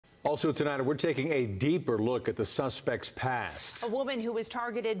Also tonight, we're taking a deeper look at the suspect's past. A woman who was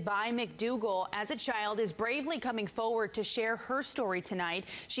targeted by McDougal as a child is bravely coming forward to share her story tonight.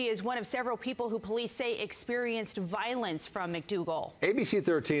 She is one of several people who police say experienced violence from McDougal. ABC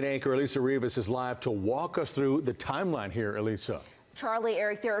 13 anchor Elisa Rivas is live to walk us through the timeline here. Elisa. Charlie,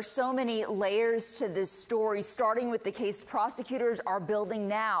 Eric, there are so many layers to this story, starting with the case prosecutors are building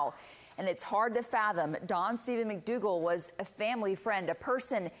now. And it's hard to fathom. Don Stephen McDougal was a family friend, a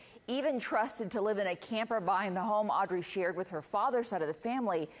person even trusted to live in a camper behind the home Audrii shared with her father's side of the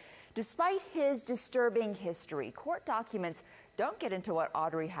family. Despite his disturbing history, court documents don't get into what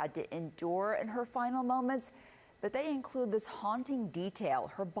Audrii had to endure in her final moments, but they include this haunting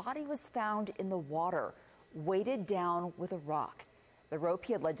detail. Her body was found in the water, weighted down with a rock. The rope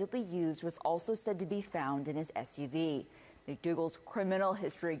he allegedly used was also said to be found in his SUV. McDougal's criminal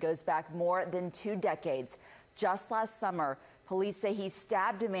history goes back more than 2 decades. Just last summer, police say he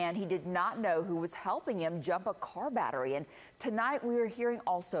stabbed a man he did not know who was helping him jump a car battery. And tonight we are hearing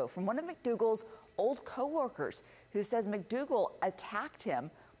also from one of McDougal's old co-workers who says McDougal attacked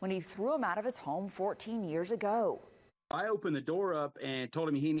him when he threw him out of his home 14 years ago. I opened the door up and told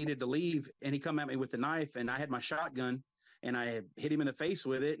him he needed to leave, and he come at me with a knife, and I had my shotgun, and I hit him in the face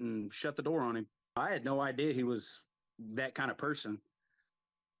with it and shut the door on him. I had no idea he was that kind of person.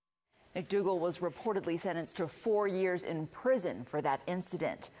 McDougal was reportedly sentenced to 4 years in prison for that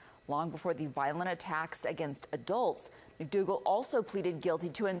incident. Long before the violent attacks against adults, McDougal also pleaded guilty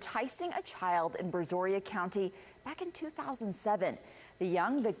to enticing a child in Brazoria County back in 2007. The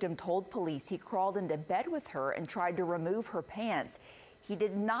young victim told police he crawled into bed with her and tried to remove her pants. He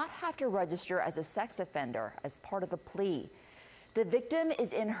did not have to register as a sex offender as part of the plea. The victim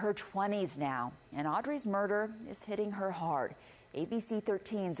is in her 20s now, and Audrii's murder is hitting her hard. ABC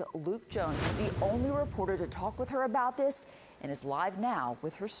 13's Luke Jones is the only reporter to talk with her about this and is live now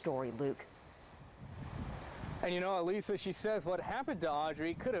with her story. Luke. And you know, Elisa, she says what happened to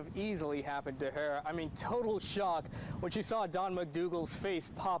Audrii could have easily happened to her. I mean, total shock when she saw Don McDougal's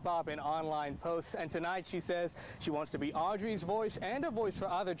face pop up in online posts. And tonight she says she wants to be Audrii's voice and a voice for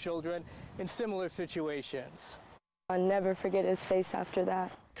other children in similar situations. I'll never forget his face after that.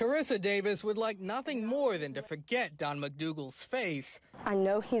 Carissa Davis would like nothing more than to forget Don McDougal's face. I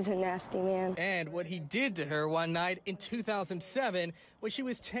know he's a nasty man. And what he did to her one night in 2007 when she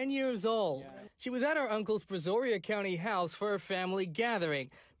was 10 years old. She was at her uncle's Brazoria County house for a family gathering.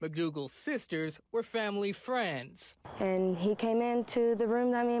 McDougal's sisters were family friends. And he came into the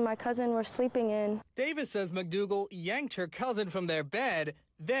room that me and my cousin were sleeping in. Davis says McDougal yanked her cousin from their bed,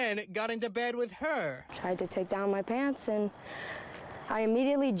 then got into bed with her. Tried to take down my pants, and I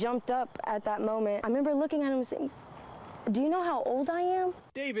immediately jumped up at that moment. I remember looking at him and saying, "Do you know how old I am?"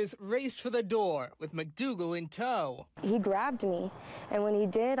 Davis raced for the door with McDougal in tow. He grabbed me, and when he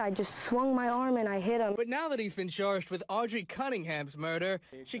did, I just swung my arm and I hit him. But now that he's been charged with Audrii Cunningham's murder,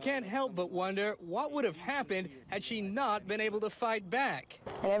 she can't help but wonder what would have happened had she not been able to fight back.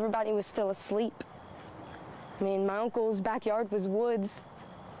 And everybody was still asleep. I mean, my uncle's backyard was woods.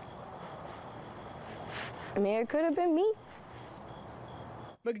 I mean, it could have been me.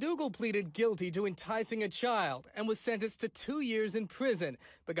 McDougal pleaded guilty to enticing a child and was sentenced to 2 years in prison,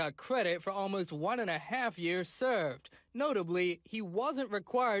 but got credit for almost 1.5 years served. Notably, he wasn't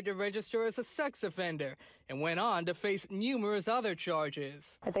required to register as a sex offender and went on to face numerous other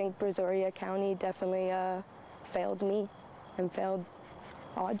charges. I think Brazoria County definitely failed me and failed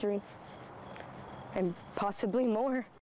Audrii, and possibly more.